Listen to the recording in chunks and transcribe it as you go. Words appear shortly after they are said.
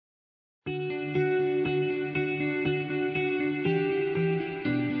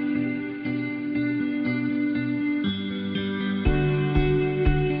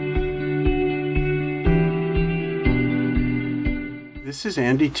This is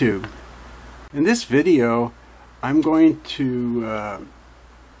Andy too. In this video I'm going to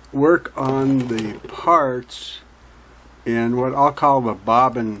work on the parts in what I'll call the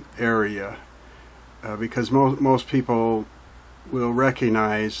bobbin area because most people will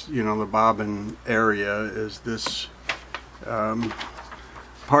recognize, you know, the bobbin area is this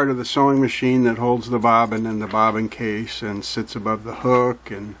part of the sewing machine that holds the bobbin and the bobbin case and sits above the hook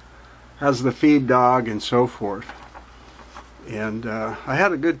and has the feed dog and so forth. And I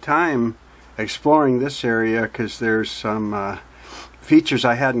had a good time exploring this area because there's some features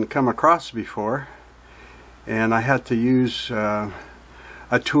I hadn't come across before, and I had to use a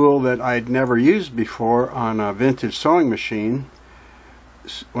tool that I'd never used before on a vintage sewing machine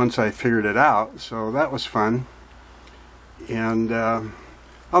once I figured it out, so that was fun. And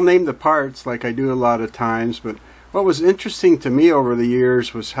I'll name the parts like I do a lot of times, but what was interesting to me over the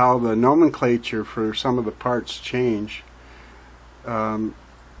years was how the nomenclature for some of the parts changed.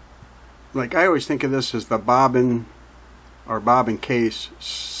 Like I always think of this as the bobbin or bobbin case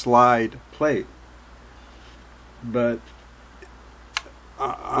slide plate, but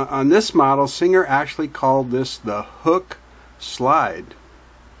on this model Singer actually called this the hook slide,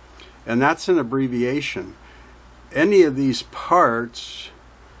 and that's an abbreviation. Any of these parts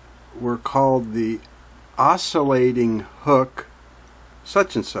were called the oscillating hook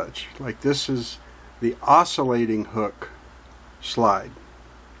such and such. Like this is the oscillating hook slide,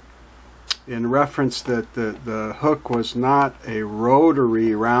 in reference that the hook was not a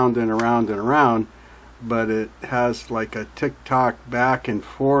rotary round and around and around, but it has like a tick-tock back and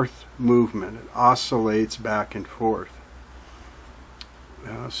forth movement. It oscillates back and forth.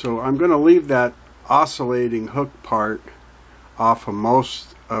 So I'm going to leave that oscillating hook part off of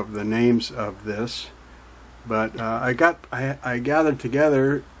most of the names of this, but I gathered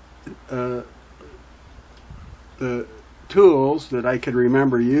together the tools that I could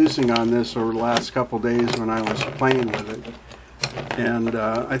remember using on this over the last couple days when I was playing with it, and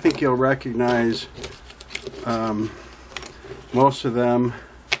I think you'll recognize most of them,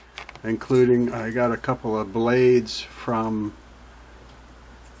 including I got a couple of blades from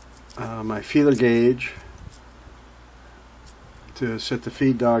my feeler gauge to set the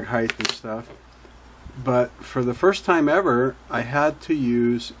feed dog height and stuff. But for the first time ever I had to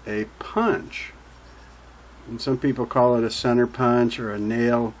use a punch, and some people call it a center punch or a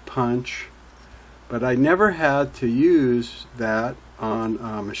nail punch, but I never had to use that on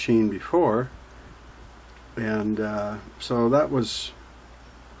a machine before, and so that was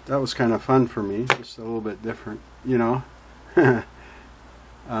kind of fun for me, just a little bit different, you know. And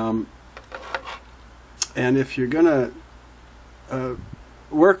if you're gonna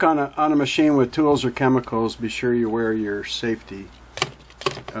work on a machine with tools or chemicals, be sure you wear your safety,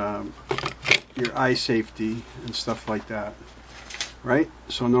 your eye safety and stuff like that, right?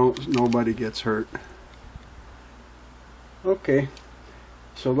 So nobody gets hurt. Okay,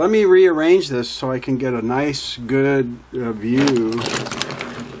 so let me rearrange this so I can get a nice good view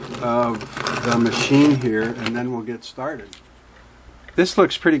of the machine here, and then we'll get started. This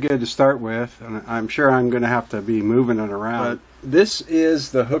looks pretty good to start with, and I'm sure I'm going to have to be moving it around. But this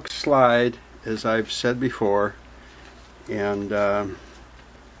is the hook slide, as I've said before, and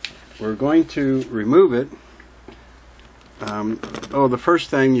we're going to remove it. Oh, the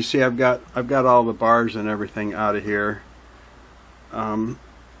first thing you see, I've got all the bars and everything out of here.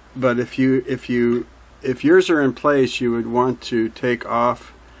 But if yours are in place, you would want to take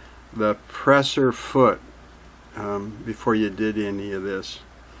off the presser foot before you did any of this.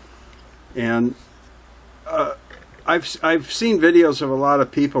 And I've seen videos of a lot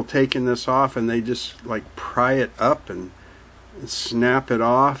of people taking this off, and they just like pry it up and snap it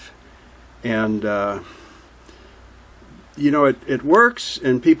off, and you know, it works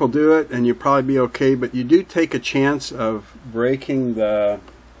and people do it and you'll probably be okay, but you do take a chance of breaking the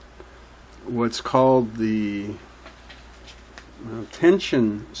what's called the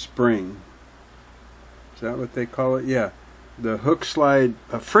tension spring. Is that what they call it? Yeah, the hook slide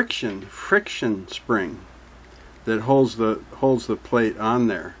friction spring that holds the plate on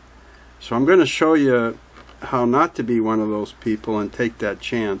there. So I'm going to show you how not to be one of those people and take that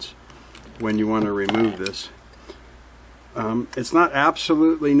chance when you want to remove this. It's not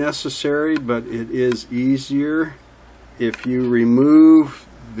absolutely necessary, but it is easier if you remove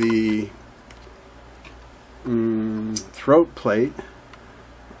the throat plate.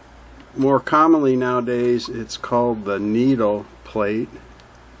 More commonly nowadays it's called the needle plate,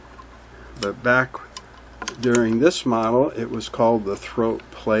 but back during this model it was called the throat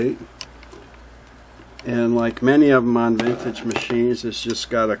plate. And like many of them on vintage machines, it's just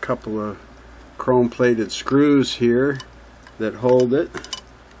got a couple of chrome plated screws here that hold it.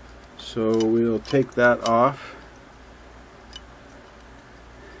 So we'll take that off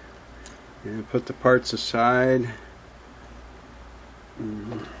and put the parts aside.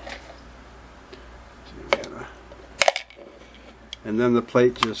 And then the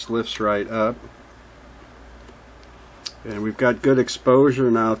plate just lifts right up. And we've got good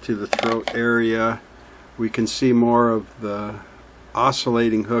exposure now to the throat area. We can see more of the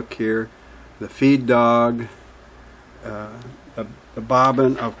oscillating hook here, the feed dog, the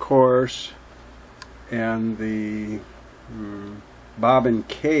bobbin, of course, and the bobbin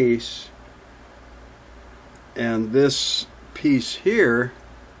case, and this piece here,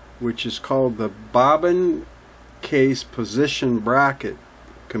 which is called the bobbin case position bracket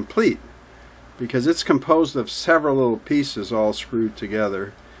complete, because it's composed of several little pieces all screwed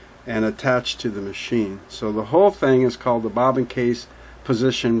together and attached to the machine. So the whole thing is called the bobbin case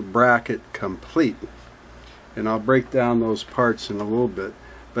position bracket complete. And I'll break down those parts in a little bit.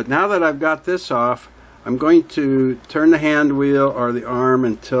 But now that I've got this off, I'm going to turn the hand wheel or the arm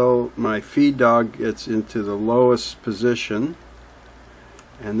until my feed dog gets into the lowest position.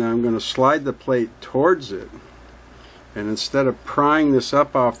 And then I'm going to slide the plate towards it. And instead of prying this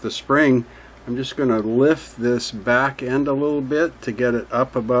up off the spring, I'm just going to lift this back end a little bit to get it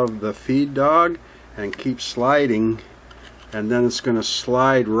up above the feed dog and keep sliding, and then it's going to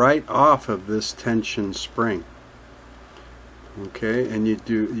slide right off of this tension spring. Okay, and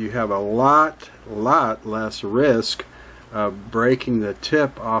you have a lot less risk of breaking the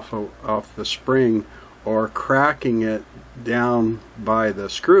tip off the spring or cracking it down by the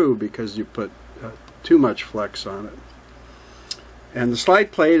screw because you put too much flex on it. And the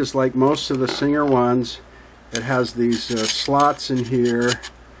slide plate is like most of the Singer ones. It has these slots in here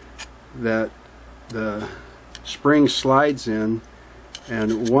that the spring slides in,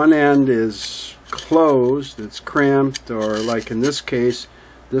 and one end is closed, it's crimped, or like in this case,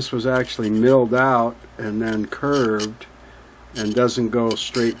 this was actually milled out and then curved and doesn't go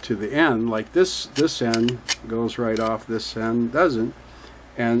straight to the end. Like this end goes right off, this end doesn't.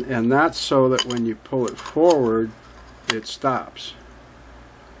 And that's so that when you pull it forward, it stops,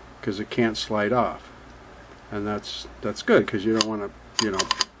 because it can't slide off. And that's good, because you don't want to,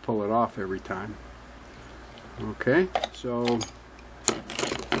 pull it off every time. Okay, so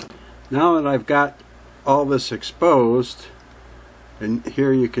now that I've got all this exposed, and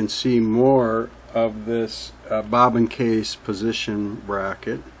here you can see more of this bobbin case position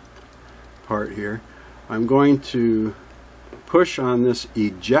bracket part here, I'm going to push on this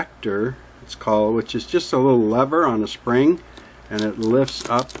ejector, it's called, which is just a little lever on a spring, and it lifts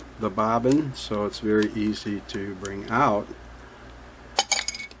up the bobbin, so it's very easy to bring out.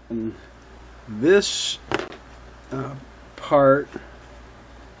 And this part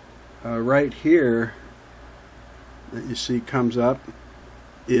right here that you see comes up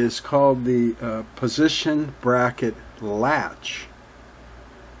is called the position bracket latch.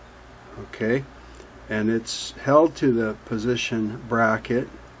 Okay, and it's held to the position bracket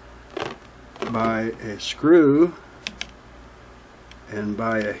by a screw and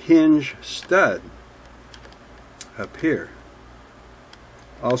by a hinge stud up here.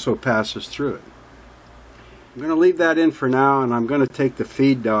 Also passes through it. I'm going to leave that in for now, and I'm going to take the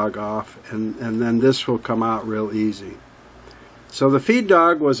feed dog off, and then this will come out real easy. So the feed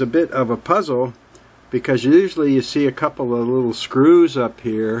dog was a bit of a puzzle, because usually you see a couple of little screws up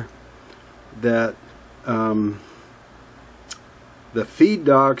here that the feed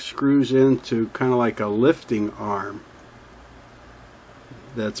dog screws into kind of like a lifting arm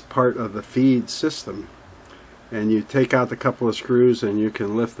that's part of the feed system, and you take out the couple of screws and you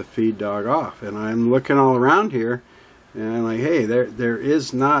can lift the feed dog off. And I'm looking all around here and I'm like, hey, there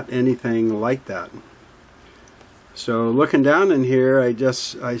is not anything like that. So looking down in here,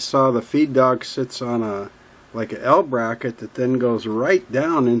 I saw the feed dog sits on like an L bracket that then goes right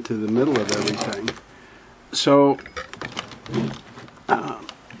down into the middle of everything. So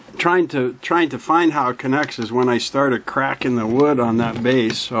trying to find how it connects is when I started cracking the wood on that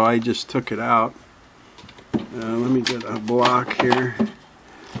base, so I just took it out. Let me get a block here.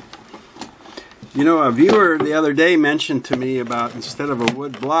 You know, a viewer the other day mentioned to me about, instead of a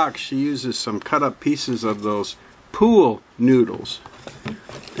wood block, she uses some cut up pieces of those pool noodles.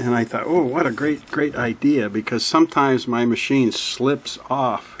 And I thought, oh, what a great idea, because sometimes my machine slips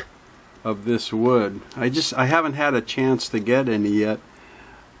off of this wood. I haven't had a chance to get any yet,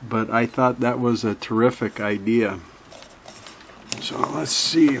 but I thought that was a terrific idea. So let's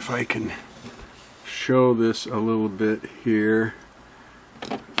see if I can show this a little bit here.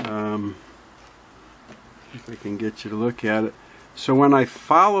 If I can get you to look at it. So when I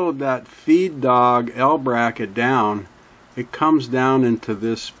followed that feed dog L bracket down, it comes down into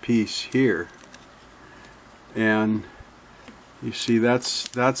this piece here, and you see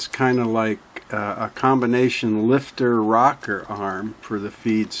that's kind of like a combination lifter rocker arm for the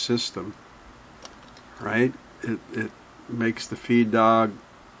feed system, right? It makes the feed dog,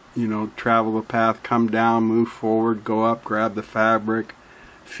 you know, travel the path, come down, move forward, go up, grab the fabric,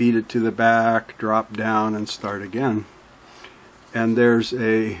 feed it to the back, drop down, and start again. And there's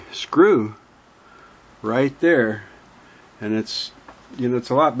a screw right there, and it's, you know, it's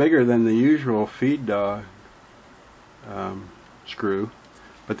a lot bigger than the usual feed dog screw,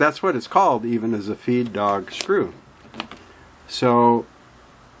 but that's what it's called, even as a feed dog screw. So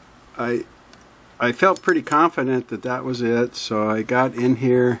I felt pretty confident that that was it, so I got in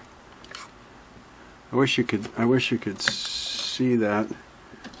here. I wish you could see that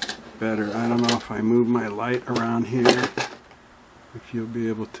better. I don't know if I move my light around here, if you'll be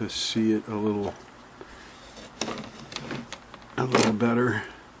able to see it a little better.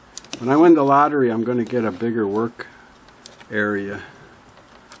 When I win the lottery, I'm going to get a bigger work area.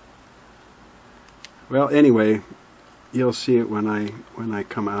 Well, anyway, you'll see it when I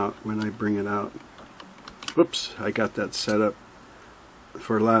come out, when I bring it out. Whoops, I got that set up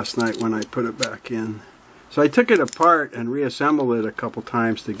for last night when I put it back in. So I took it apart and reassembled it a couple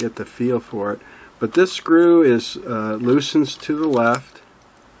times to get the feel for it. But this screw is loosens to the left.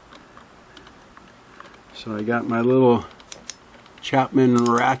 So I got my little Chapman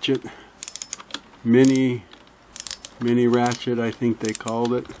ratchet, mini ratchet, I think they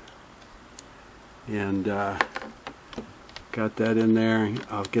called it, and got that in there.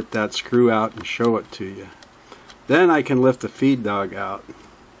 I'll get that screw out and show it to you. Then I can lift the feed dog out.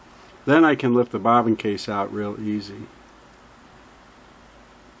 Then I can lift the bobbin case out real easy.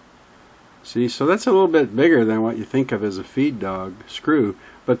 See, so that's a little bit bigger than what you think of as a feed dog screw,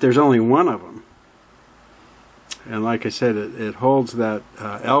 but there's only one of them. And like I said, it holds that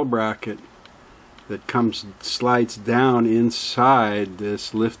L bracket that slides down inside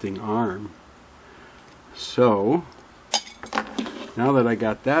this lifting arm. So now that I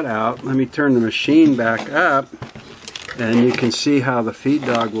got that out, let me turn the machine back up, and you can see how the feed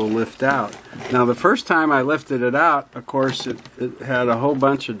dog will lift out. Now the first time I lifted it out, of course, it had a whole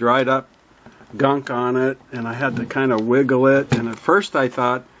bunch of dried up gunk on it, and I had to kind of wiggle it, and at first I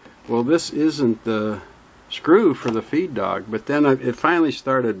thought, well, this isn't the screw for the feed dog, but then it finally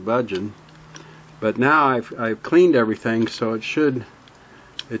started budging. But now I've cleaned everything, so it should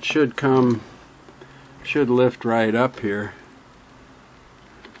lift right up here.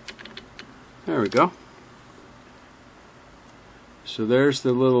 There we go. So there's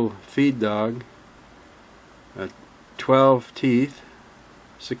the little feed dog, 12 teeth,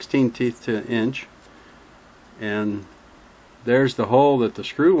 16 teeth to an inch, and there's the hole that the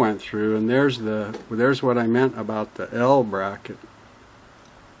screw went through, and there's what I meant about the L bracket,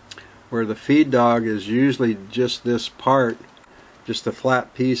 where the feed dog is usually just this part, just a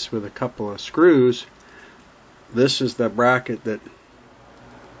flat piece with a couple of screws. This is the bracket that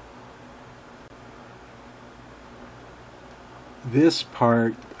this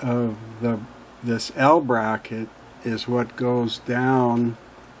part of this L bracket is what goes down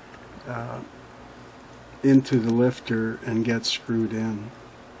into the lifter and gets screwed in.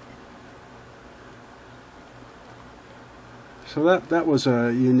 So that was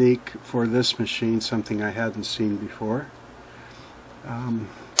unique for this machine, something I hadn't seen before.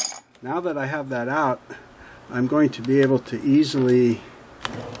 Now that I have that out, I'm going to be able to easily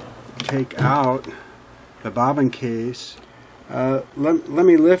take out the bobbin case. Let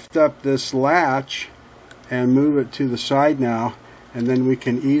me lift up this latch and move it to the side now, and then we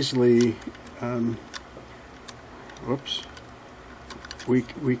can easily whoops, we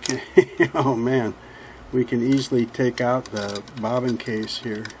can oh man, we can easily take out the bobbin case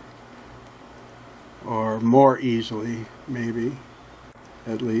here, or more easily, maybe,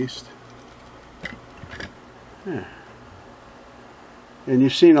 at least. Yeah. And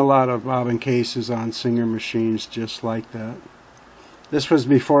you've seen a lot of bobbin cases on Singer machines just like that. This was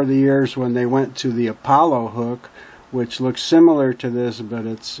before the years when they went to the Apollo hook, which looks similar to this, but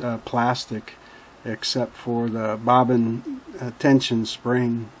it's plastic, except for the bobbin tension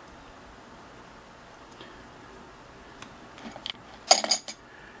spring.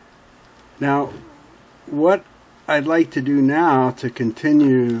 Now, what I'd like to do now to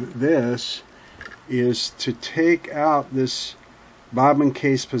continue this is to take out this bobbin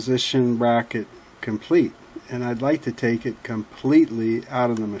case position bracket complete, and I'd like to take it completely out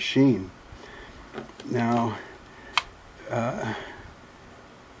of the machine. Now,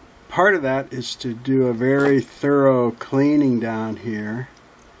 part of that is to do a very thorough cleaning down here,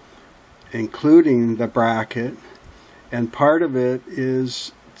 including the bracket, And part of it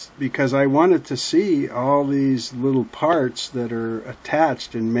is because I wanted to see all these little parts that are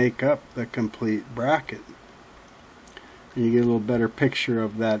attached and make up the complete bracket. And you get a little better picture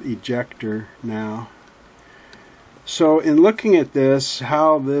of that ejector now. So in looking at this,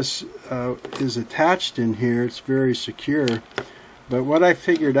 how this is attached in here, it's very secure. But what I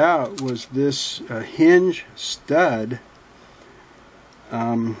figured out was this hinge stud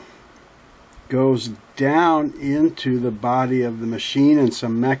goes down into the body of the machine and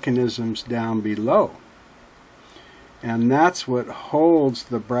some mechanisms down below. And that's what holds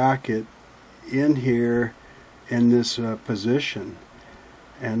the bracket in here in this position.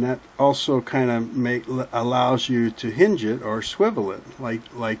 And that also kind of allows you to hinge it or swivel it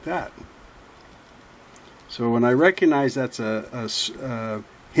like that. So when I recognized that's a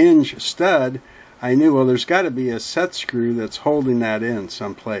hinge stud, I knew, well, there's got to be a set screw that's holding that in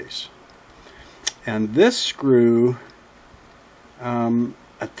someplace. And this screw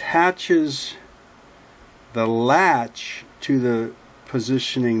attaches the latch to the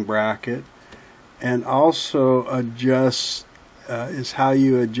positioning bracket, and also adjusts is how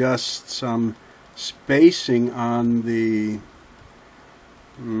you adjust some spacing on the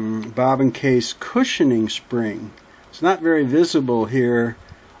bobbin case cushioning spring. It's not very visible here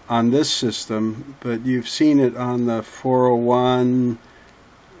on this system, but you've seen it on the 401,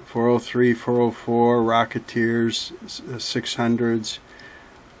 403, 404, Rocketeers, 600s.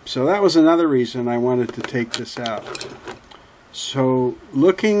 So that was another reason I wanted to take this out. So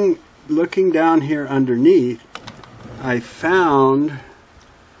looking down here underneath, I found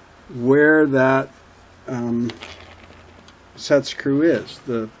where that set screw is.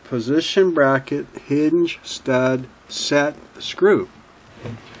 The position bracket hinge stud set screw.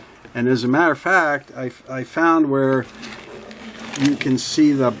 And as a matter of fact, I found where you can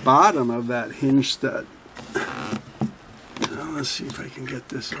see the bottom of that hinge stud. Now, let's see if I can get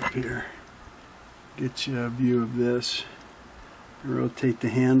this up here. Get you a view of this. Rotate the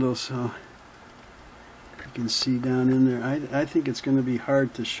handle so you can see down in there. I think it's going to be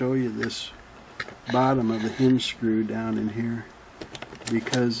hard to show you this bottom of the hinge screw down in here,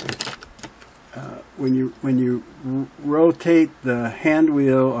 because when you rotate the hand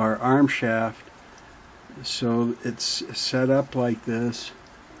wheel or arm shaft, so it's set up like this,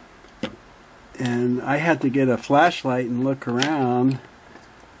 and I had to get a flashlight and look around.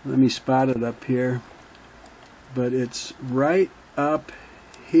 Let me spot it up here, but it's right up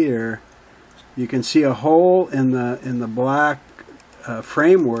here. You can see a hole in the black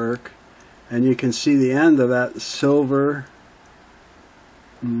framework, and you can see the end of that silver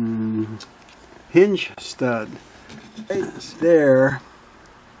hinge stud. Right there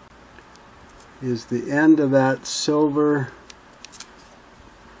is the end of that silver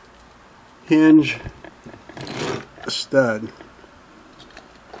hinge stud.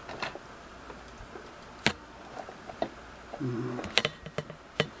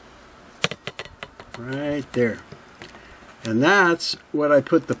 Right there. And that's what I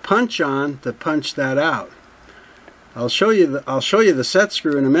put the punch on to punch that out. I'll show you the set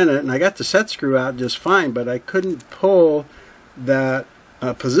screw in a minute, and I got the set screw out just fine, but I couldn't pull that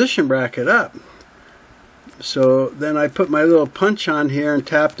position bracket up. So then I put my little punch on here and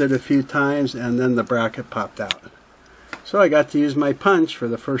tapped it a few times, and then the bracket popped out. So I got to use my punch for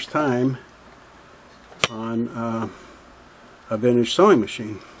the first time on a vintage sewing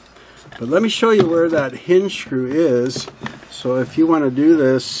machine. But let me show you where that hinge screw is. So if you want to do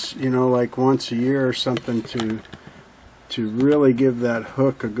this, you know, like once a year or something, to really give that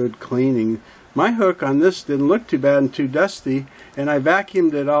hook a good cleaning. My hook on this didn't look too bad and too dusty, and I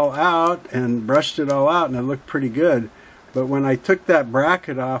vacuumed it all out and brushed it all out, and it looked pretty good. But when I took that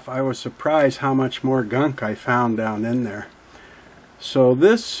bracket off, I was surprised how much more gunk I found down in there. So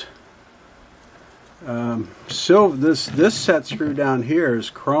this this set screw down here is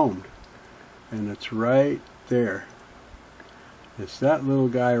chromed, and it's right there. It's that little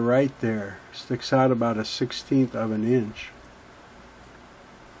guy right there. Sticks out about a 1/16 of an inch.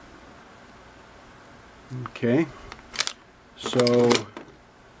 Okay, so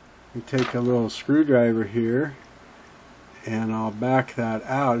we take a little screwdriver here, and I'll back that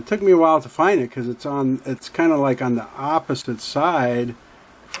out. It took me a while to find it because it's kind of like on the opposite side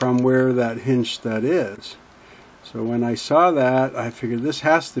from where that hinge stud is. So when I saw that, I figured this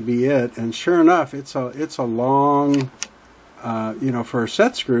has to be it, and sure enough, it's a long, you know, for a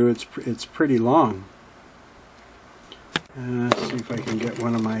set screw, it's pretty long. Let's see if I can get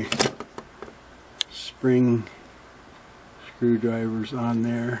one of my spring screwdrivers on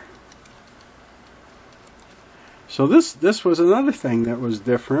there. So this was another thing that was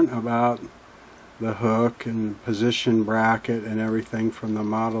different about the hook and position bracket and everything from the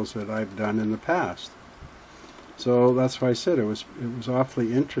models that I've done in the past. So that's why I said it was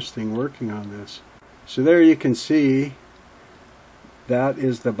awfully interesting working on this. So there you can see that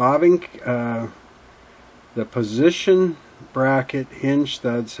is the bobbin, the position bracket hinge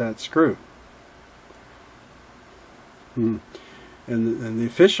stud set screw. And the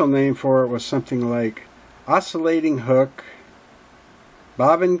official name for it was something like oscillating hook,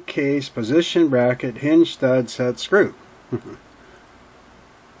 bobbin case, position bracket, hinge stud set screw.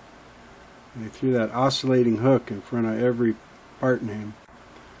 They threw that oscillating hook in front of every part name.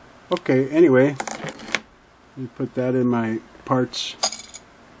 Okay, anyway, let me put that in my parts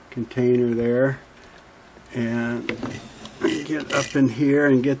container there, and get up in here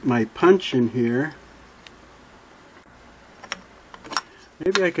and get my punch in here.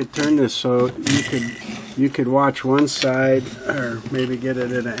 Maybe I could turn this so you could watch one side, or maybe get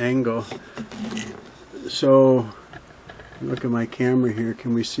it at an angle. So look at my camera here.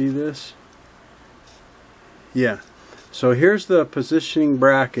 Can we see this? Yeah. So here's the positioning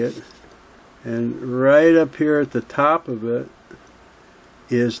bracket, and right up here at the top of it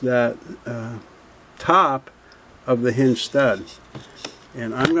is that top of the hinge stud.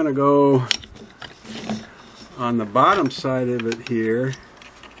 And I'm going to go on the bottom side of it here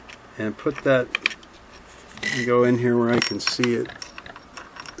and put that, and go in here where I can see it.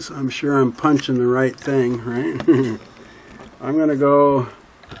 So I'm sure I'm punching the right thing, right? I'm going to go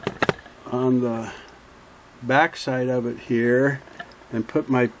on the back side of it here and put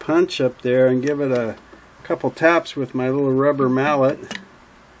my punch up there and give it a couple taps with my little rubber mallet.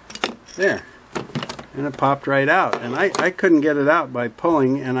 There. And it popped right out. And I couldn't get it out by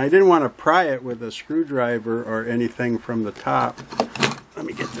pulling, and I didn't want to pry it with a screwdriver or anything from the top. Let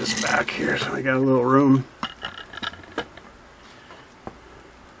me get this back here so I got a little room.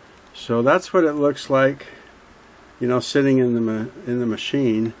 So that's what it looks like, you know, sitting in the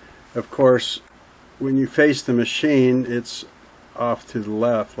machine. Of course, when you face the machine, it's off to the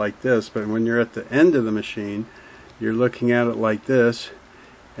left like this, but when you're at the end of the machine, you're looking at it like this,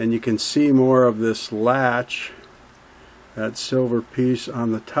 and you can see more of this latch, that silver piece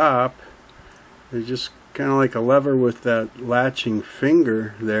on the top. It's just kind of like a lever with that latching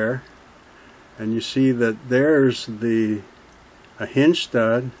finger there, and you see that there's a hinge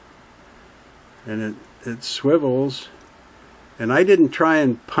stud, and it swivels. And I didn't try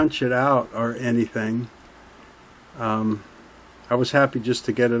and punch it out or anything. I was happy just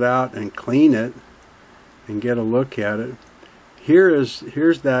to get it out and clean it and get a look at it. Here's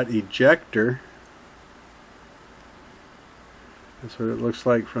that ejector. That's what it looks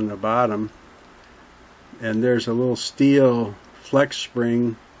like from the bottom. And there's a little steel flex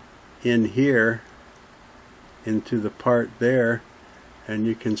spring in here into the part there. And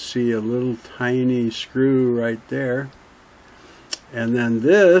you can see a little tiny screw right there. And then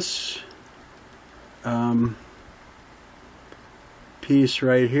this piece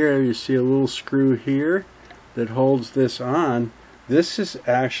right here, you see a little screw here that holds this on. This is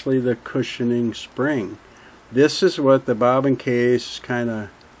actually the cushioning spring. This is what the bobbin case kind of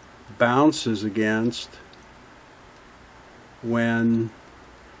bounces against when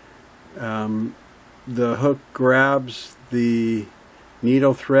the hook grabs the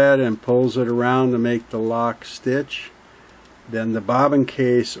needle thread and pulls it around to make the lock stitch. Then the bobbin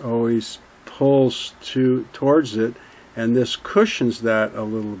case always pulls towards it, and this cushions that a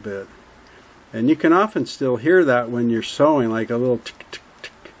little bit. And you can often still hear that when you're sewing, like a little tick, tick,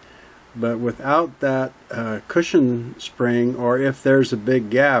 tick. But without that cushion spring, or if there's a big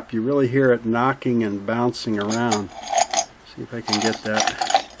gap, you really hear it knocking and bouncing around. See if I can get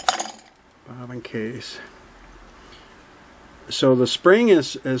that bobbin case. So the spring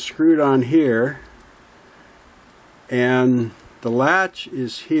is screwed on here, and the latch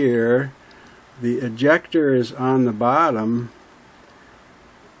is here. The ejector is on the bottom.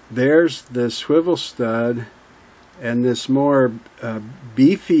 There's the swivel stud, and this more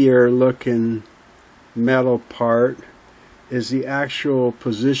beefier looking metal part is the actual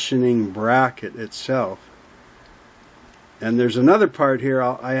positioning bracket itself. And there's another part here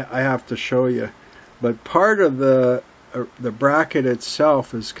I have to show you, but part of the bracket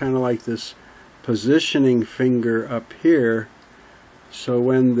itself is kind of like this positioning finger up here. So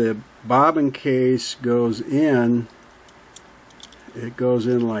when the bobbin case goes in, it goes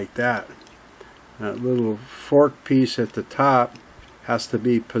in like that. That little fork piece at the top has to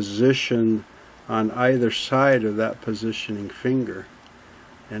be positioned on either side of that positioning finger,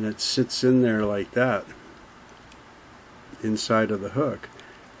 and it sits in there like that inside of the hook.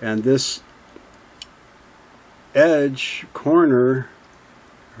 And this edge corner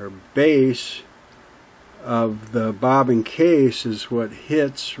or base of the bobbin case is what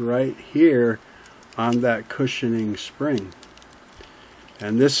hits right here on that cushioning spring.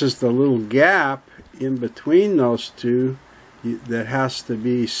 And this is the little gap in between those two that has to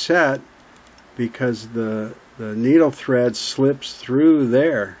be set, because the needle thread slips through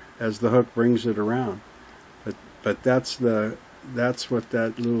there as the hook brings it around. But that's what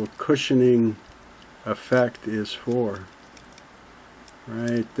that little cushioning effect is for.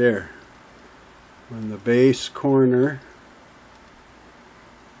 Right there. When the base corner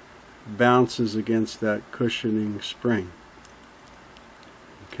bounces against that cushioning spring.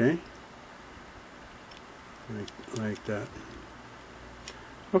 Okay? Like that.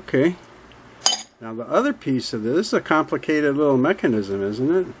 Okay. Now the other piece of this is a complicated little mechanism,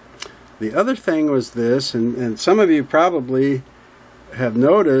 isn't it? The other thing was this, and some of you probably have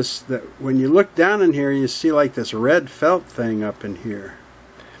noticed that when you look down in here, you see like this red felt thing up in here.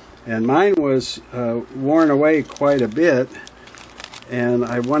 And mine was worn away quite a bit, and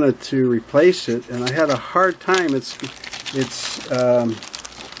I wanted to replace it, and I had a hard time. Let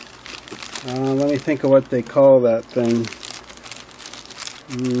me think of what they call that thing.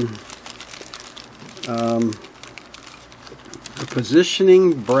 The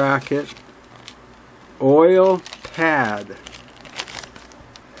positioning bracket, oil pad,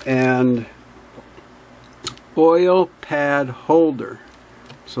 and oil pad holder.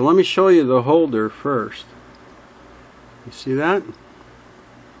 So let me show you the holder first. You see that?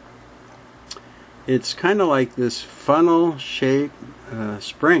 It's kind of like this funnel shaped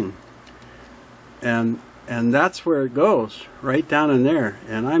spring, and that's where it goes, right down in there.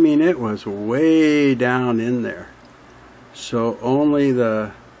 And I mean, it was way down in there. So only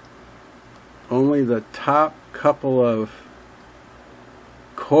the top couple of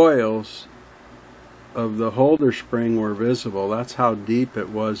coils of the holder spring were visible. That's how deep it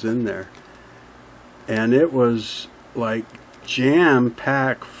was in there. And it was like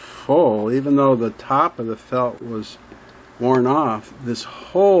jam-packed full, even though the top of the felt was worn off. This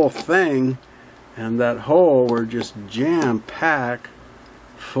whole thing and that hole were just jam-packed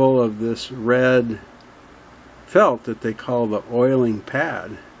full of this red felt that they call the oiling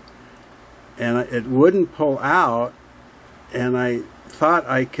pad. And it wouldn't pull out, and I thought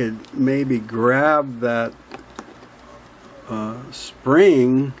I could maybe grab that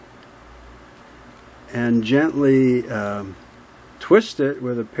spring and gently twist it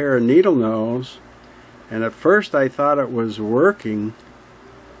with a pair of needle nose. And at first I thought it was working.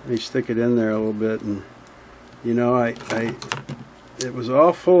 Let me stick it in there a little bit, and you know, it was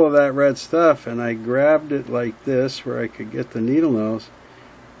all full of that red stuff, and I grabbed it like this where I could get the needle nose,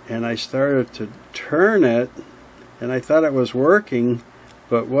 and I started to turn it, and I thought it was working,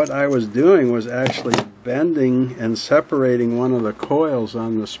 but what I was doing was actually bending and separating one of the coils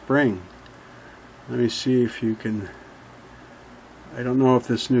on the spring. Let me see if you can, I don't know if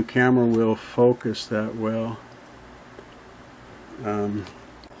this new camera will focus that well. Let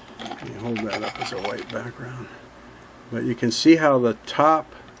me hold that up as a white background. But you can see how the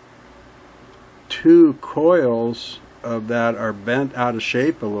top two coils of that are bent out of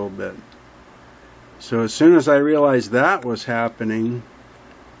shape a little bit. So as soon as I realized that was happening,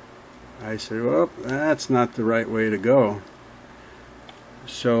 I said, well, that's not the right way to go.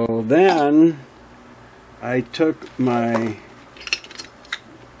 So then I took my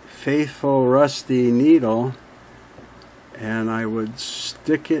faithful rusty needle and I would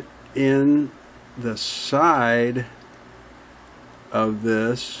stick it in the side of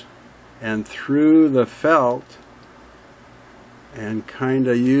this and through the felt and kind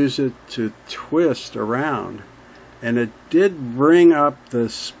of use it to twist around. And it did bring up the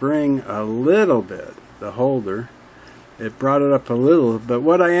spring a little bit, the holder. It brought it up a little, but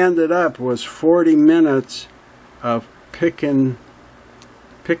what I ended up was 40 minutes of picking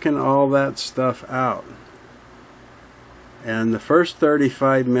all that stuff out. And the first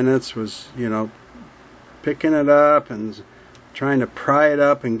 35 minutes was, you know, picking it up and trying to pry it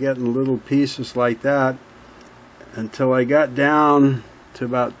up and getting little pieces like that, until I got down to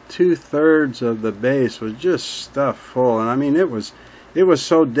about 2/3 of the base was just stuffed full. And I mean, it was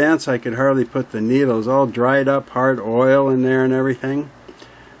so dense I could hardly put the needles, all dried up, hard oil in there and everything.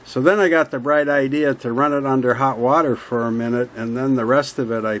 So then I got the bright idea to run it under hot water for a minute, and then the rest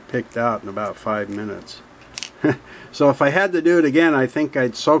of it I picked out in about 5 minutes. So if I had to do it again, I think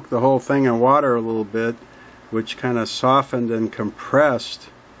I'd soak the whole thing in water a little bit, which kind of softened and compressed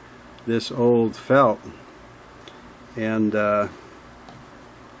this old felt. And I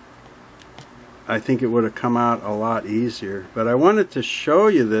think it would have come out a lot easier. But I wanted to show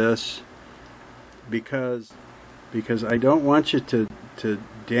you this because I don't want you to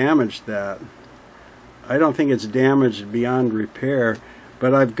damage that. I don't think it's damaged beyond repair.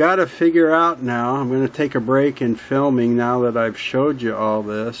 But I've got to figure out now, I'm going to take a break in filming now that I've showed you all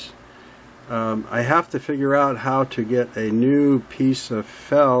this. I have to figure out how to get a new piece of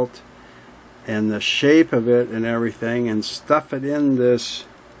felt and the shape of it and everything, and stuff it in this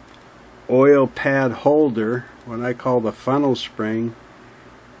oil pad holder, what I call the funnel spring.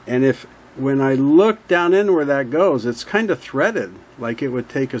 And when I look down in where that goes, it's kind of threaded, like it would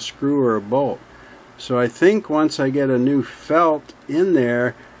take a screw or a bolt. So I think once I get a new felt in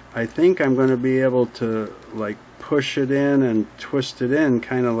there, I think I'm going to be able to like push it in and twist it in,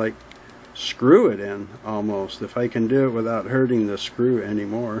 kind of like screw it in almost, if I can do it without hurting the screw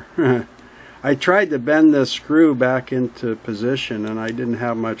anymore. I tried to bend the screw back into position and I didn't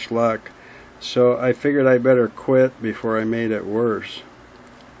have much luck, so I figured I better quit before I made it worse.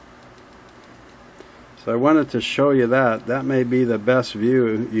 So I wanted to show you that. That may be the best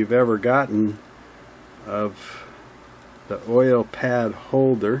view you've ever gotten of the oil pad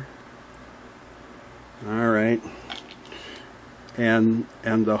holder. Alright, and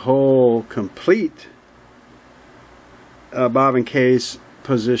the whole complete bobbin case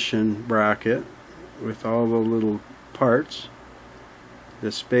position bracket with all the little parts,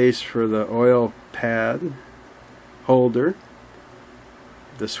 the space for the oil pad holder,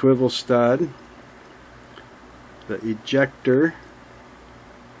 the swivel stud, the ejector.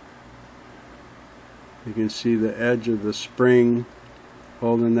 You can see the edge of the spring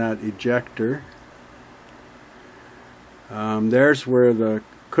holding that ejector. There's where the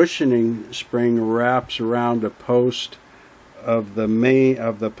cushioning spring wraps around a post of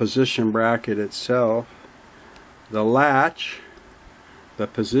the position bracket itself. The latch, the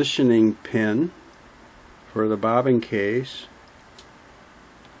positioning pin for the bobbin case.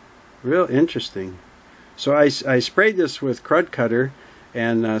 Real interesting. So I sprayed this with crud cutter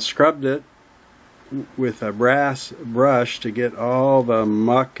and scrubbed it with a brass brush to get all the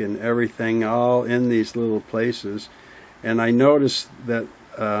muck and everything all in these little places. And I noticed that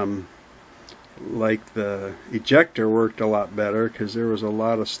like the ejector worked a lot better because there was a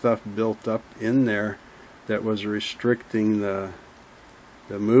lot of stuff built up in there that was restricting the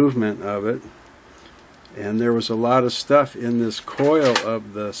movement of it. And there was a lot of stuff in this coil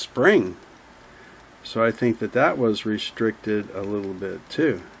of the spring. So I think that was restricted a little bit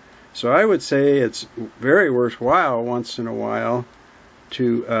too. So I would say it's very worthwhile once in a while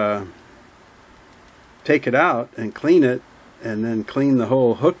to take it out and clean it, and then clean the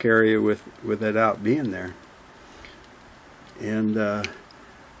whole hook area with it out being there. And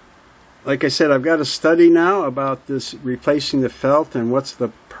like I said, I've got a study now about this replacing the felt and what's the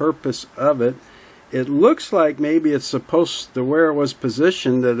purpose of it. It looks like maybe it's supposed to, where it was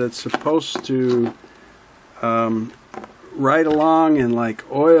positioned, that it's supposed to right along and like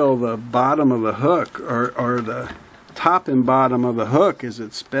oil the bottom of the hook, or the top and bottom of the hook as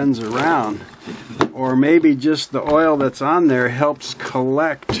it spins around. Or maybe just the oil that's on there helps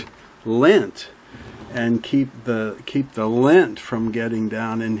collect lint and keep the lint from getting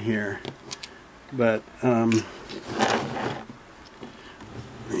down in here. But let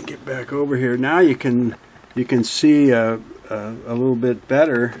me get back over here. Now you can see a little bit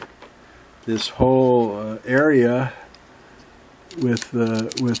better this whole area with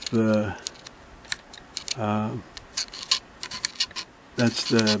the that's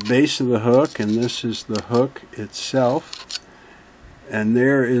the base of the hook, and this is the hook itself, and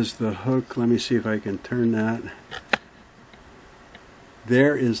there is the hook. Let me see if I can turn that.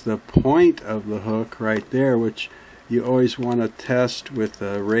 There is the point of the hook right there, which you always want to test with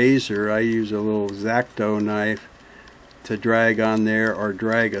a razor. I use a little X-Acto knife to drag on there, or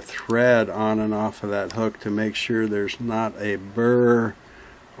drag a thread on and off of that hook to make sure there's not a burr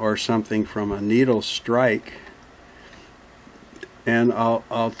or something from a needle strike. And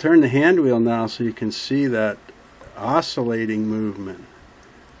I'll turn the hand wheel now so you can see that oscillating movement.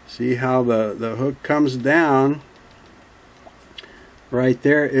 See how the hook comes down right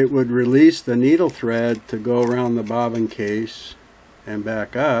there. It would release the needle thread to go around the bobbin case and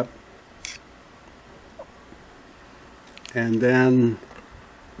back up. And then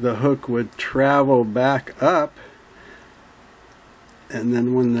the hook would travel back up, and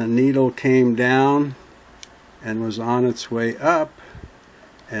then when the needle came down and was on its way up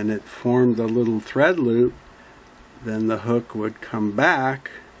and it formed a little thread loop, then the hook would come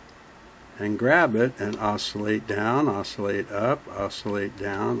back and grab it and oscillate down, oscillate up, oscillate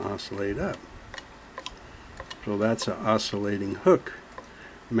down, oscillate up. So that's an oscillating hook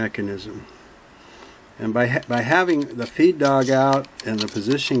mechanism. And by having the feed dog out and the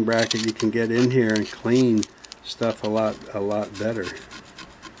positioning bracket, you can get in here and clean stuff a lot better.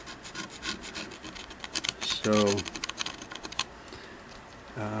 So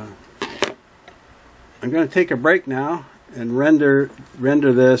I'm going to take a break now and render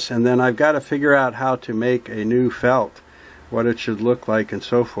this, and then I've got to figure out how to make a new felt, what it should look like and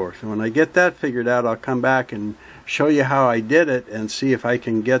so forth. And when I get that figured out, I'll come back and show you how I did it and see if I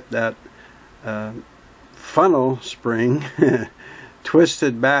can get that funnel spring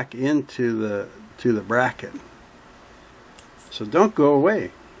twisted back into the bracket. So don't go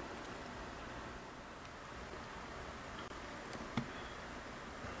away.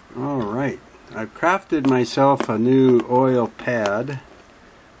 Alright, I've crafted myself a new oil pad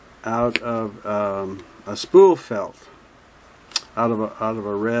out of a spool felt, out of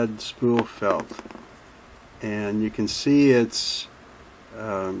a red spool felt, and you can see it's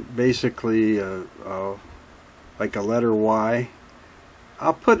basically like a letter Y.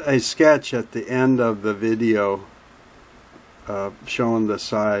 I'll put a sketch at the end of the video showing the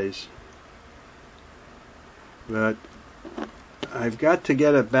size, but I've got to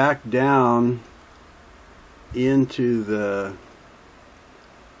get it back down into the,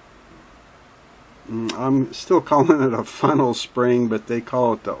 I'm still calling it a funnel spring, but they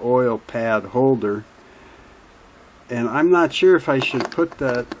call it the oil pad holder. And I'm not sure if I should put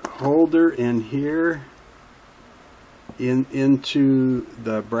that holder in here into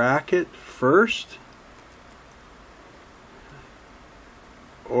the bracket first,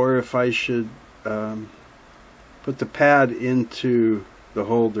 or if I should put the pad into the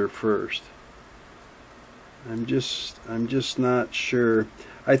holder first. I'm just not sure.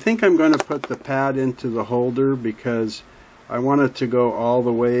 I think I'm going to put the pad into the holder because I want it to go all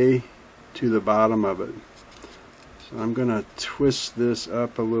the way to the bottom of it. So I'm going to twist this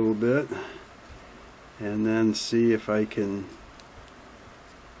up a little bit and then see if I can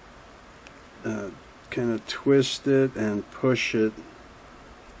kind of twist it and push it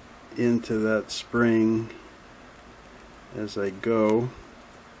into that spring as I go.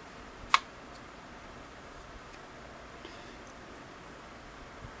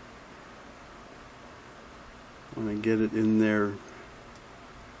 I want to get it in there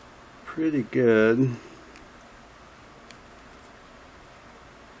pretty good.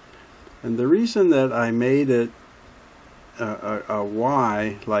 And the reason that I made it a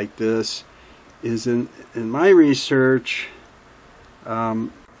Y like this is in my research, I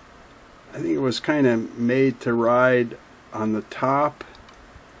think it was kind of made to ride on the top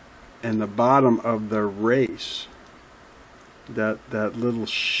and the bottom of the race. That little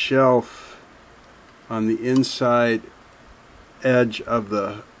shelf on the inside edge of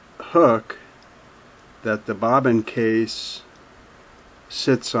the hook that the bobbin case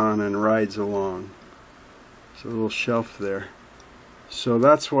sits on and rides along. It's a little shelf there. So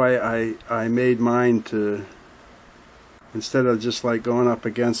that's why I made mine to, instead of just like going up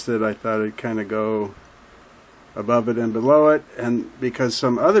against it, I thought it'd kind of go above it and below it. And because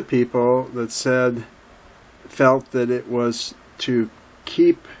some other people that felt that it was to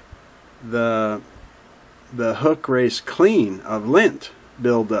keep the hook race clean of lint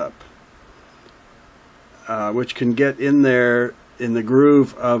buildup, which can get in there in the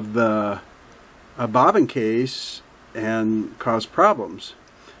groove of a bobbin case and cause problems,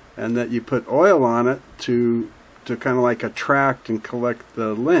 and that you put oil on it to kind of like attract and collect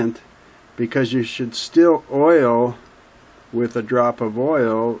the lint, because you should still oil with a drop of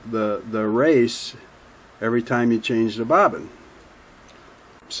oil the race every time you change the bobbin.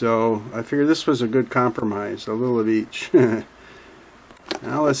 So I figured this was a good compromise, a little of each.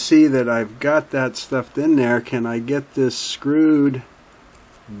 Now let's see that I've got that stuffed in there. Can I get this screwed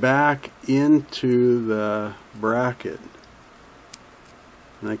back into the bracket?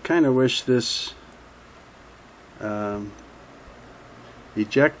 And I kind of wish this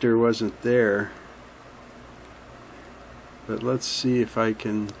ejector wasn't there, but let's see if I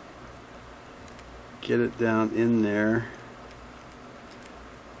can get it down in there.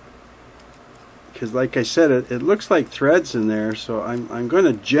 Because like I said, it looks like threads in there, so I'm going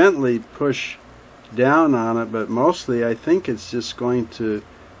to gently push down on it, but mostly I think it's just going to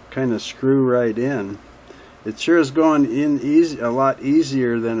kind of screw right in. It sure is going in a lot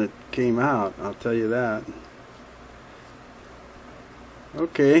easier than it came out, I'll tell you that.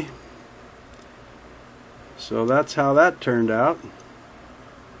 Okay, so that's how that turned out.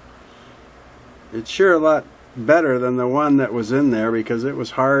 It's sure a lot better than the one that was in there, because it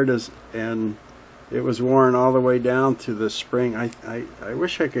was hard and it was worn all the way down to the spring. I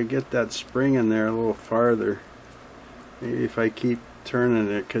wish I could get that spring in there a little farther. Maybe if I keep turning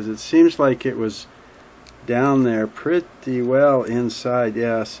it, because it seems like it was down there pretty well inside.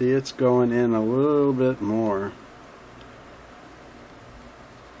 Yeah, see, it's going in a little bit more.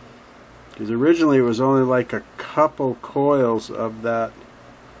 because originally it was only like a couple coils of that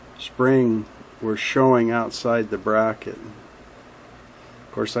spring were showing outside the bracket.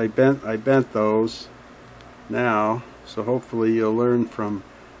 Of course, I bent those now, so hopefully you'll learn from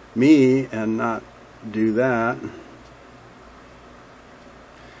me and not do that.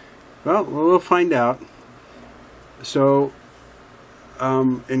 Well, we'll find out. So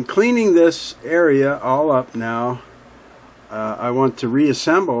in cleaning this area all up now, I want to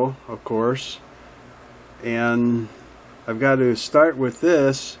reassemble, of course, and I've got to start with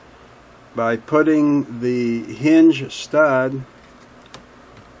this by putting the hinge stud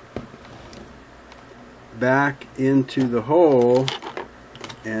back into the hole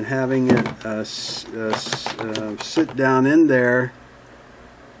and having it sit down in there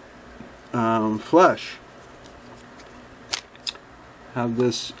flush. Have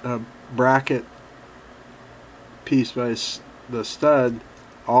this bracket piece by the stud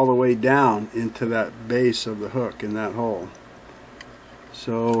all the way down into that base of the hook in that hole.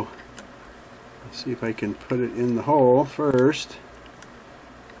 So let's see if I can put it in the hole first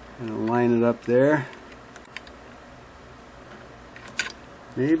and line it up there.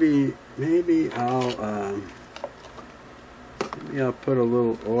 Maybe I'll put a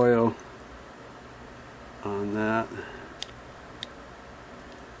little oil on that,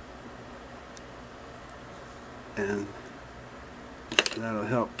 and that'll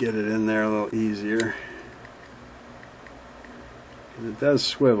help get it in there a little easier. It does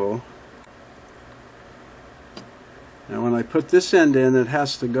swivel. Now when I put this end in, it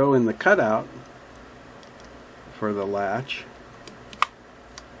has to go in the cutout for the latch,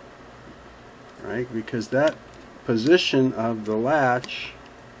 right? Because that position of the latch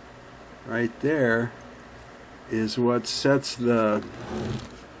right there is what sets the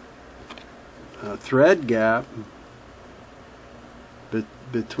thread gap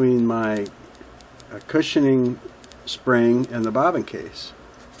between my cushioning spring and the bobbin case.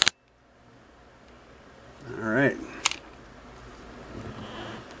 Alright.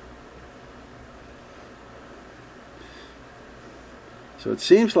 So it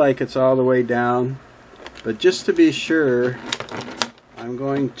seems like it's all the way down, but just to be sure, I'm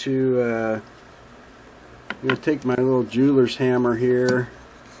going to take my little jeweler's hammer here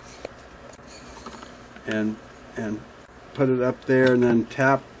and put it up there and then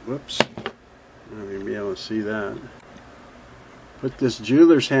tap. Whoops, I'm not going to be able to see that. Put this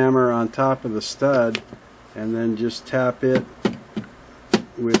jeweler's hammer on top of the stud and then just tap it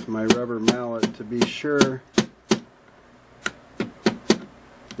with my rubber mallet to be sure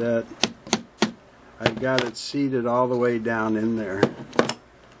that I've got it seated all the way down in there.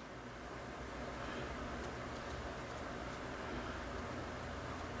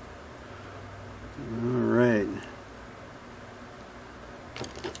 Alright.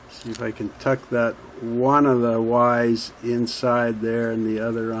 See if I can tuck that one of the Y's inside there and the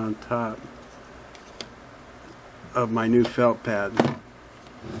other on top of my new felt pad.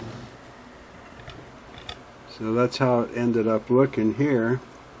 So that's how it ended up looking here.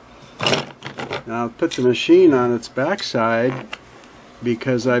 Now I'll put the machine on its backside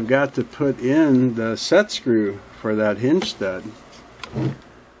because I've got to put in the set screw for that hinge stud.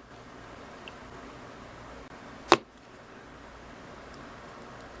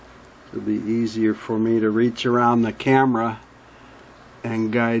 It'll be easier for me to reach around the camera and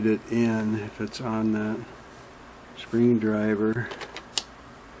guide it in if it's on that screwdriver.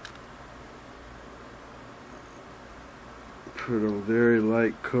 Put a very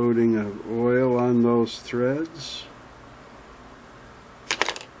light coating of oil on those threads.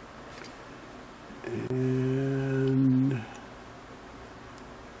 And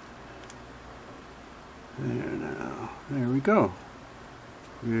there now. There we go.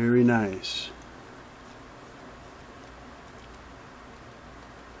 Very nice.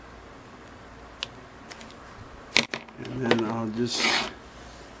 And then I'll just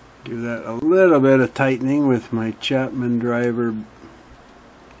give that a little bit of tightening with my Chapman driver.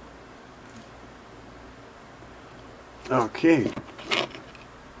 Okay.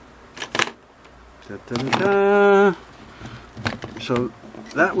 Da-da-da-da. So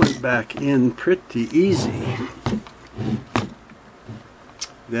that went back in pretty easy.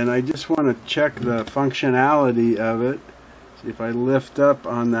 Then I just want to check the functionality of it. See if I lift up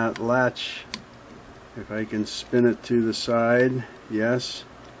on that latch, if I can spin it to the side. Yes.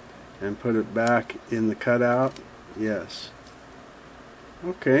 And put it back in the cutout. Yes.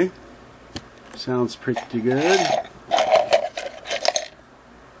 Okay. Sounds pretty good.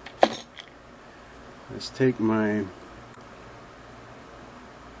 Let's take my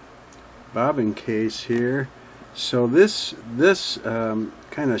bobbin case here. So this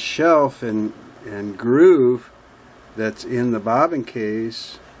kind of shelf and groove that's in the bobbin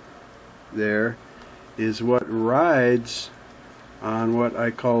case there is what rides on what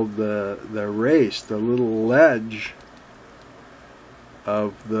I call the race, the little ledge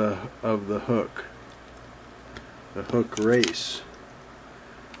of the hook, the hook race.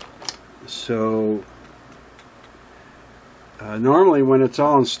 So normally when it's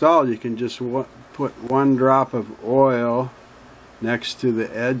all installed, you can just put one drop of oil next to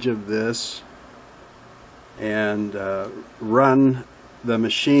the edge of this and run the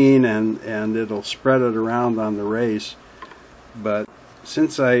machine, and it'll spread it around on the race. But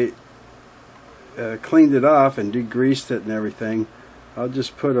since I cleaned it off and degreased it and everything, I'll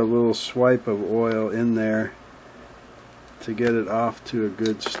just put a little swipe of oil in there to get it off to a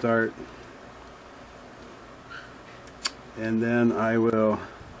good start. And then I will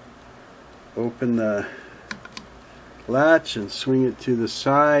open the latch and swing it to the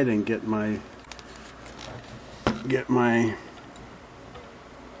side and get my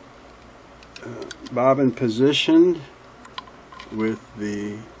bobbin positioned with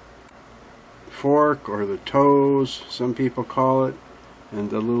the fork, or the toes some people call it, and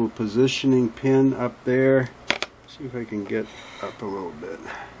the little positioning pin up there. See if I can get up a little bit.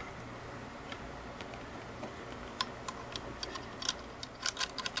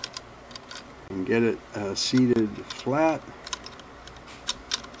 And get it seated flat,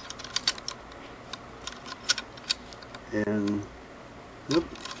 and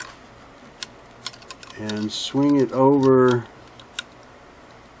swing it over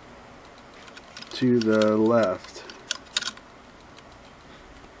to the left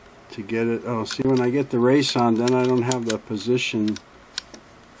to get it. Oh, see, when I get the race on, then I don't have the position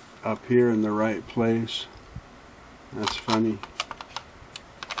up here in the right place. That's funny.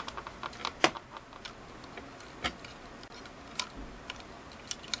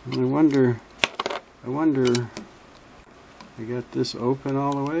 I wonder, I got this open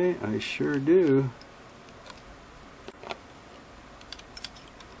all the way? I sure do.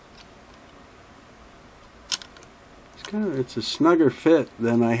 It's a snugger fit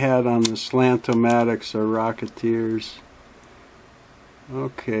than I had on the Slant-O-Matics or Rocketeers.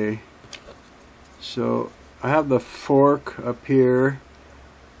 Okay, so I have the fork up here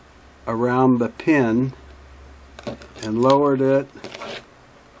around the pin and lowered it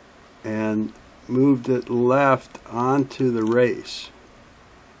and moved it left onto the race.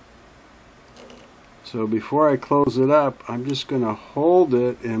 So before I close it up, I'm just going to hold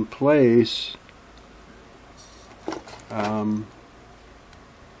it in place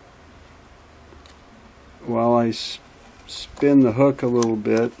while I spin the hook a little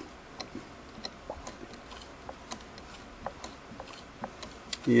bit.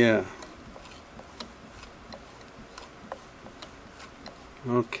 Yeah.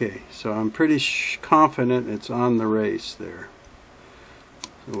 Okay, so I'm pretty confident it's on the race there.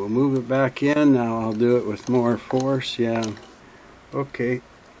 So we'll move it back in. Now I'll do it with more force. Yeah. Okay.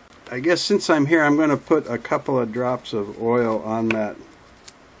 I guess since I'm here, I'm going to put a couple of drops of oil on that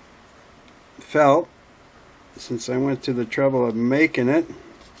felt, since I went to the trouble of making it.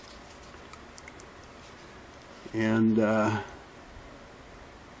 And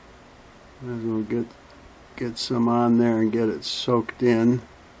we'll get some on there and get it soaked in.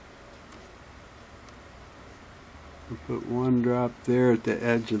 I'll put one drop there at the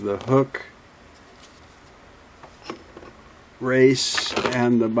edge of the hook race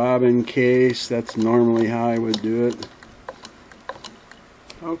and the bobbin case. That's normally how I would do it.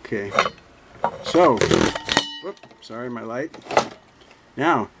 Okay, so whoop, sorry, my light.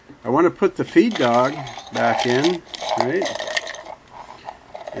 Now I want to put the feed dog back in, right?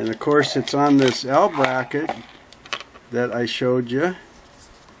 And of course it's on this L bracket that I showed you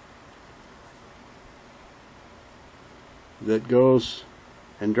that goes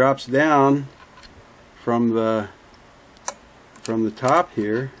and drops down from the top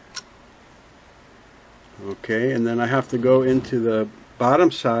here. Okay, and then I have to go into the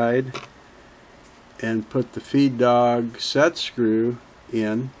bottom side and put the feed dog set screw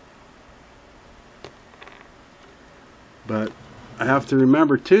in. But I have to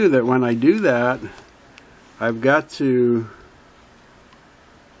remember too that when I do that, I've got to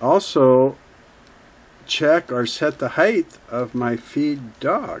also check or set the height of my feed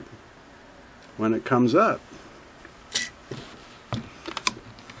dog when it comes up.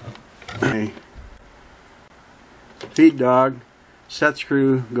 My feed dog set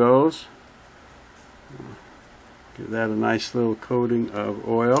screw goes. Give that a nice little coating of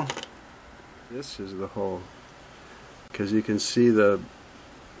oil. This is the hole, because you can see the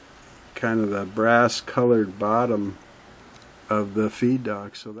kind of the brass colored bottom of the feed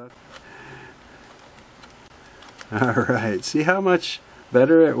dog. So that. All right. See how much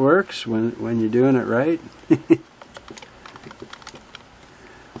better it works when you're doing it right?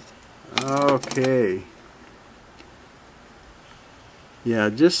 Okay. Yeah,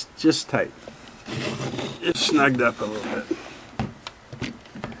 just tight. Just snugged up a little bit.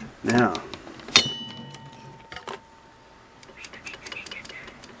 Now.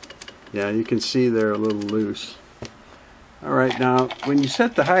 Yeah, you can see they're a little loose. Alright, now when you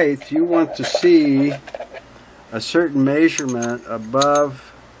set the height, you want to see a certain measurement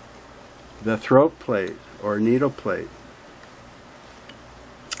above the throat plate or needle plate.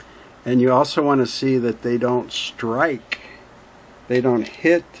 And you also want to see that they don't strike, they don't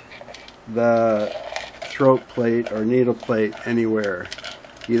hit the throat plate or needle plate anywhere,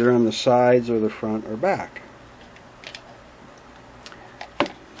 either on the sides or the front or back.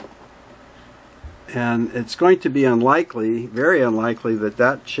 And it's going to be unlikely, very unlikely, that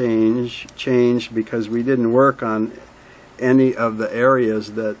that changed because we didn't work on any of the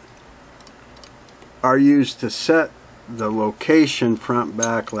areas that are used to set the location front,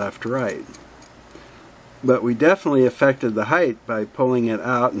 back, left, right. But we definitely affected the height by pulling it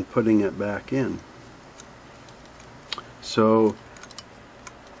out and putting it back in. So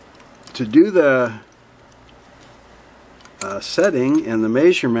to do the setting and the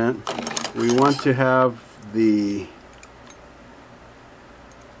measurement, we want to have the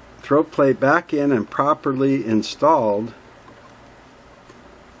throat plate back in and properly installed,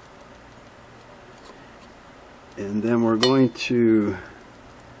 and then we're going to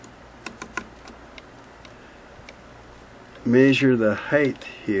measure the height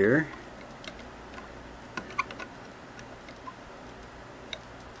here.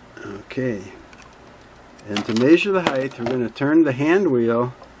 Okay, and to measure the height, we're going to turn the hand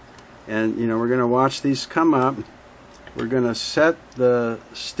wheel, and we're going to watch these come up. We're going to set the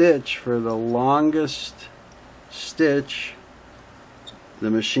stitch for the longest stitch the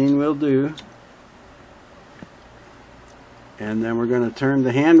machine will do, and then we're going to turn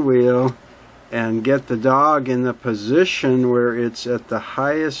the hand wheel and get the dog in the position where it's at the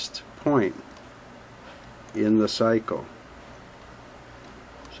highest point in the cycle.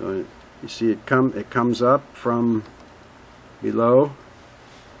 So you see it comes up from below,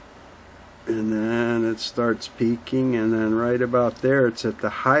 and then it starts peaking, and then right about there it's at the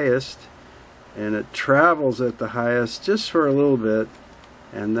highest, and it travels at the highest just for a little bit,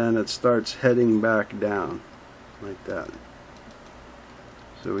 and then it starts heading back down like that.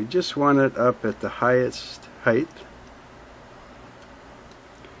 So we just want it up at the highest height,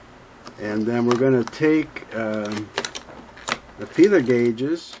 and then we're going to take the feeler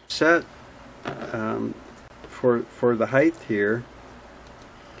gauges set for the height here,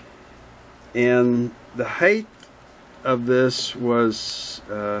 and the height of this was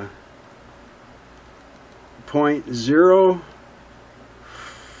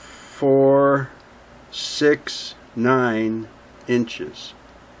 0.0469 inches.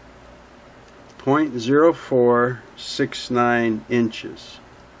 0.0469 inches.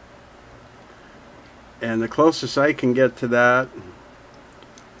 And the closest I can get to that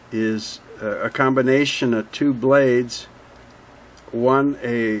is a combination of two blades, one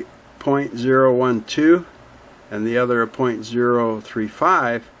a 0.012 and the other a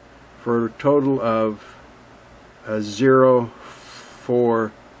 0.035, for a total of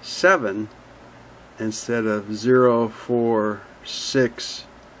 0.47 instead of 0.469.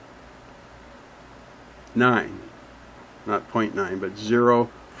 Not 0.9, but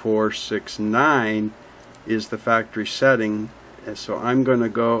 0.469 is the factory setting, and so I'm going to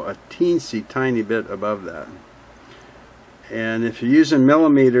go a teensy tiny bit above that. And if you're using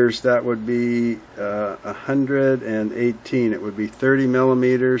millimeters, that would be 118. It would be 30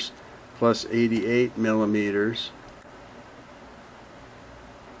 millimeters plus 88 millimeters.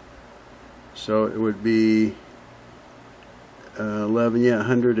 So it would be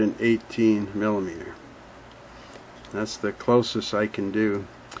 118 millimeter. That's the closest I can do.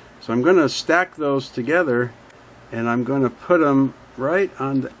 So I'm going to stack those together, and I'm going to put them right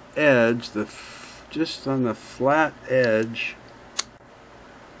on the edge, just on the flat edge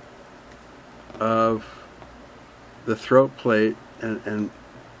of the throat plate, and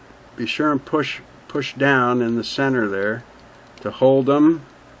be sure and push down in the center there to hold them,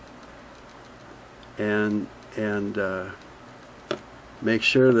 and make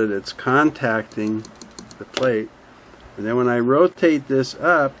sure that it's contacting the plate. And then when I rotate this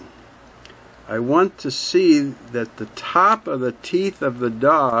up, I want to see that the top of the teeth of the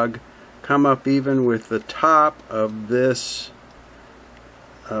dog come up even with the top of this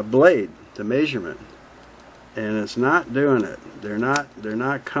blade, the measurement. and it's not doing it. They're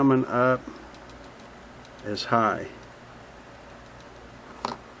not coming up as high.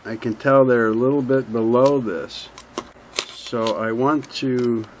 I can tell they're a little bit below this, so I want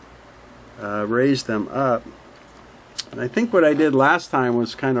to raise them up. And I think what I did last time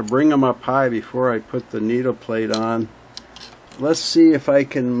was kind of bring them up high before I put the needle plate on. Let's see if I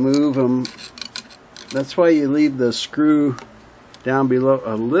can move them. That's why you leave the screw down below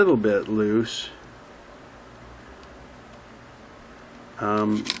a little bit loose,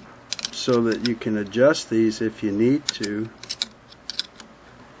 so that you can adjust these if you need to.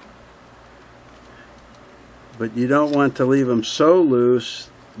 But you don't want to leave them so loose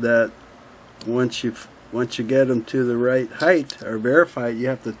that once you get them to the right height or verify it, you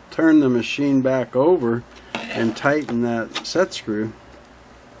have to turn the machine back over and tighten that set screw.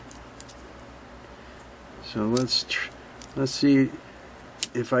 So let's see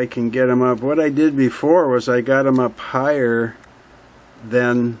if I can get them up. What I did before was I got them up higher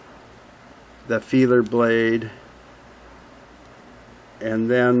than the feeler blade, and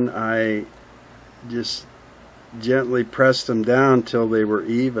then I just gently pressed them down till they were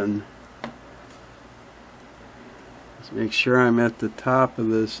even. Let's make sure I'm at the top of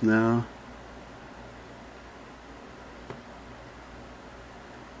this now.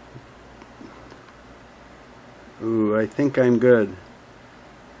 Ooh, I think I'm good.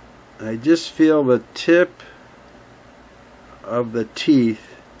 I just feel the tip of the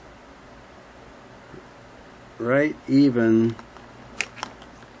teeth right even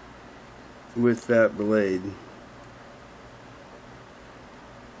with that blade.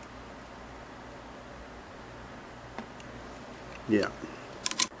 Yeah.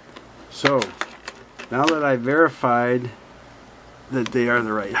 So now that I've verified that they are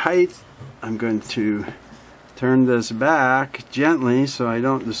the right height, I'm going to turn this back gently so I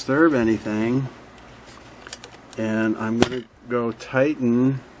don't disturb anything, and I'm going to go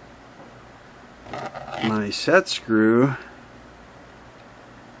tighten my set screw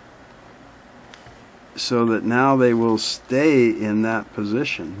so that now they will stay in that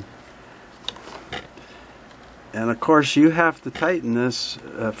position. And of course you have to tighten this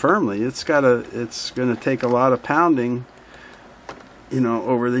firmly. It's going to take a lot of pounding, you know,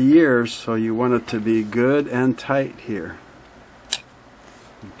 over the years, so you want it to be good and tight here.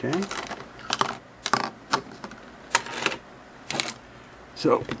 Okay?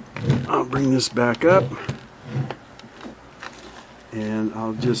 So I'll bring this back up and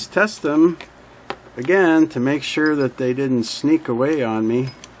I'll just test them again to make sure that they didn't sneak away on me.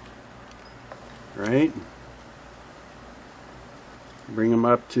 Right? Bring them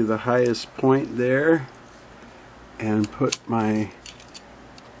up to the highest point there and put my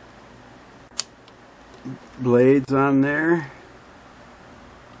blades on there,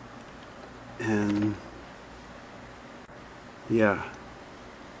 and yeah,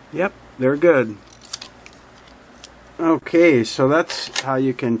 yep, they're good. Okay, so that's how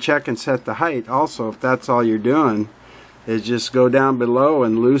you can check and set the height. Also, if that's all you're doing, is just go down below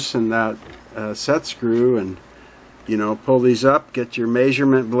and loosen that set screw, and you know, pull these up, get your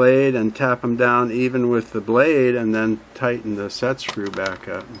measurement blade and tap them down even with the blade, and then tighten the set screw back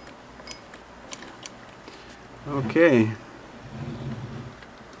up. Okay,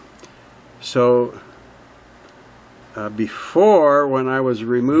 so before, when I was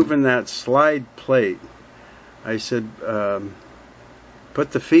removing that slide plate, I said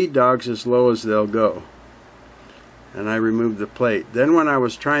put the feed dogs as low as they'll go, and I removed the plate. Then when I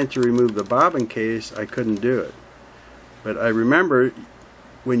was trying to remove the bobbin case, I couldn't do it. But I remember,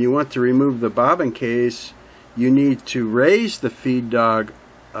 when you want to remove the bobbin case, you need to raise the feed dog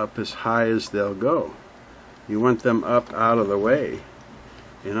up as high as they'll go. You want them up out of the way.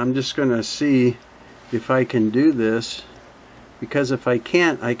 And I'm just going to see if I can do this, because if I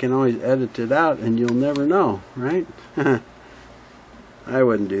can't, I can always edit it out and you'll never know, right? I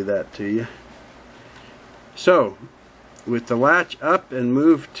wouldn't do that to you. So, with the latch up and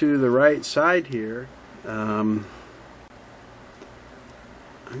moved to the right side here, I'm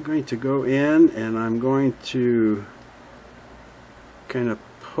going to go in and I'm going to kind of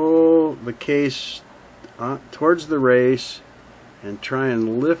pull the case towards the race and try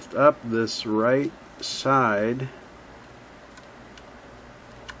and lift up this right side.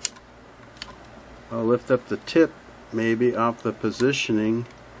 I'll lift up the tip maybe off the positioning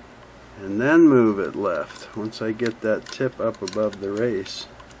and then move it left once I get that tip up above the race.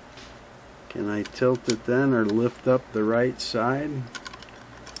 Can I tilt it then, or lift up the right side?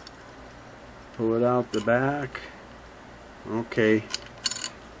 Pull it out the back. Okay.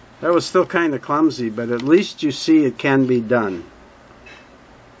 That was still kind of clumsy, but at least you see it can be done.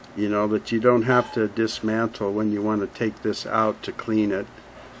 you know, that you don't have to dismantle when you want to take this out to clean it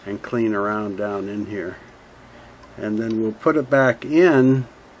and clean around down in here. And then we'll put it back in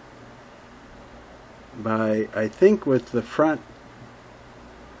by, I think, with the front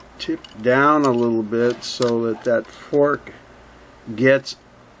tipped down a little bit so that that fork gets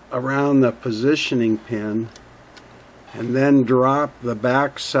around the positioning pin, and then drop the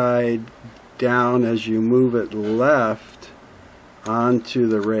back side down as you move it left onto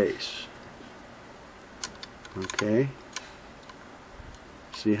the race. Okay,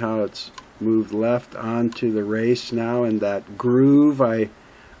 see how it's moved left onto the race now in that groove I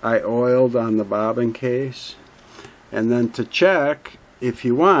oiled on the bobbin case. And then to check, if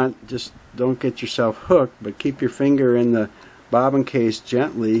you want, just don't get yourself hooked, but keep your finger in the bobbin case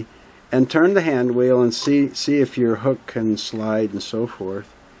gently and turn the hand wheel and see if your hook can slide and so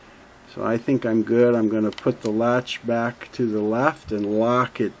forth. So I think I'm good. I'm going to put the latch back to the left and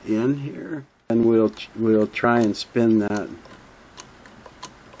lock it in here, and we'll try and spin that.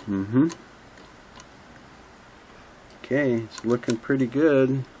 Okay, it's looking pretty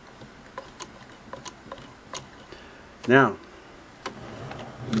good. Now,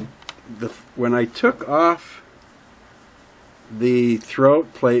 when I took off the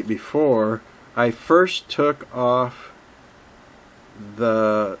throat plate before, I first took off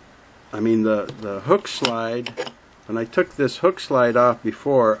the hook slide. When I took this hook slide off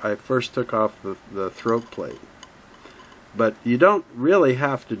before, I first took off the throat plate. But you don't really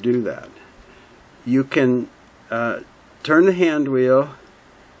have to do that. You can turn the hand wheel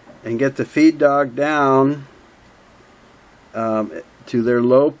and get the feed dog down to their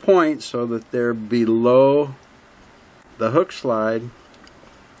low point so that they're below the hook slide,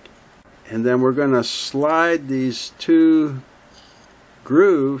 and then we're going to slide these two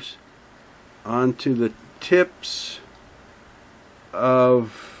grooves onto the tips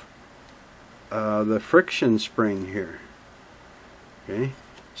of the friction spring here. Okay,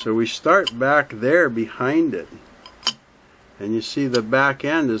 so we start back there behind it, and you see the back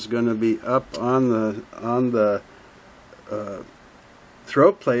end is going to be up on the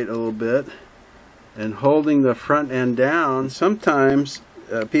throat plate a little bit and holding the front end down. Sometimes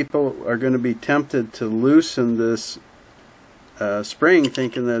people are going to be tempted to loosen this spring,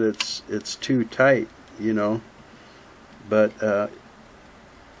 thinking that it's too tight, you know. But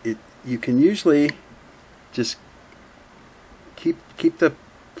you can usually just keep the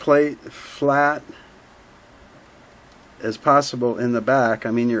plate flat as possible in the back.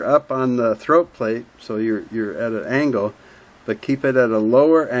 I mean, you're up on the throat plate, so you're at an angle, but keep it at a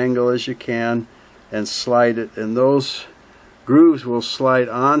lower angle as you can and slide it, and those grooves will slide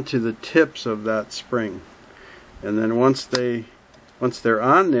onto the tips of that spring. And then once they're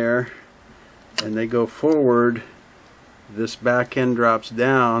on there and they go forward, this back end drops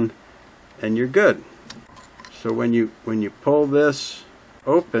down and you're good. So when you pull this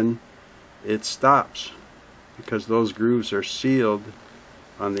open, it stops because those grooves are sealed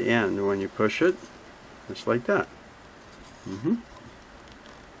on the end. And when you push it, it's like that.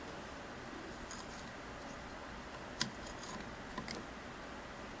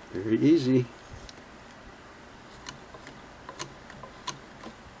 Very easy.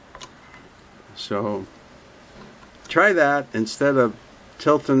 So try that instead of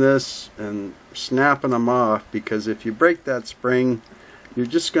tilting this and snapping them off, because if you break that spring, you're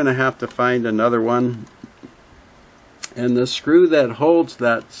just going to have to find another one. And the screw that holds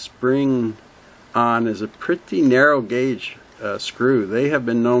that spring on is a pretty narrow gauge screw. They have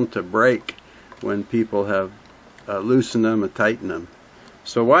been known to break when people have loosened them and tightened them.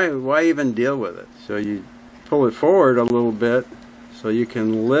 So why even deal with it? So you pull it forward a little bit so you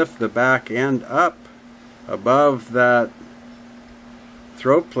can lift the back end up above that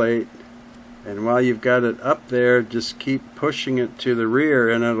throat plate, and while you've got it up there, just keep pushing it to the rear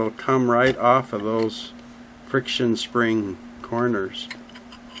and it'll come right off of those friction spring corners.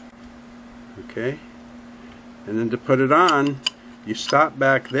 Okay, and then to put it on, you stop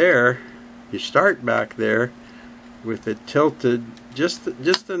back there, you start back there with it tilted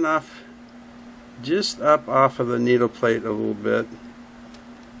just enough, just up off of the needle plate a little bit,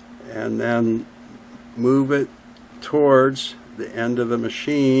 and then move it towards the end of the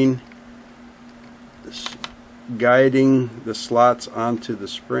machine, guiding the slots onto the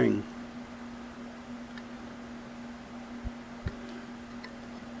spring.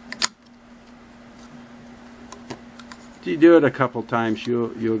 If you do it a couple times,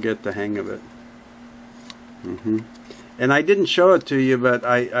 you'll get the hang of it. And I didn't show it to you, but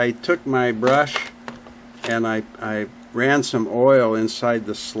I took my brush and I ran some oil inside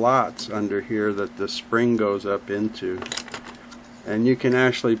the slots under here that the spring goes up into. and you can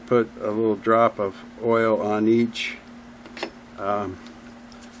actually put a little drop of oil on each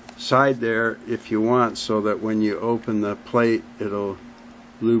side there if you want, so that when you open the plate it'll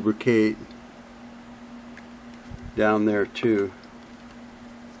lubricate down there too.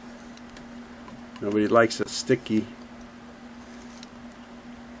 Nobody likes a sticky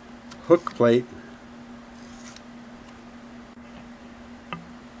hook plate.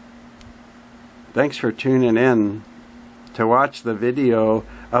 Thanks for tuning in to watch the video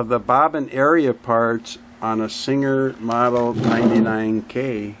of the bobbin area parts on a Singer Model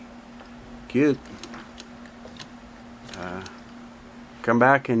 99K. Cute. Come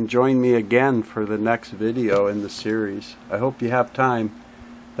back and join me again for the next video in the series. I hope you have time.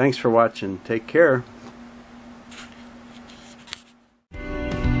 Thanks for watching. Take care.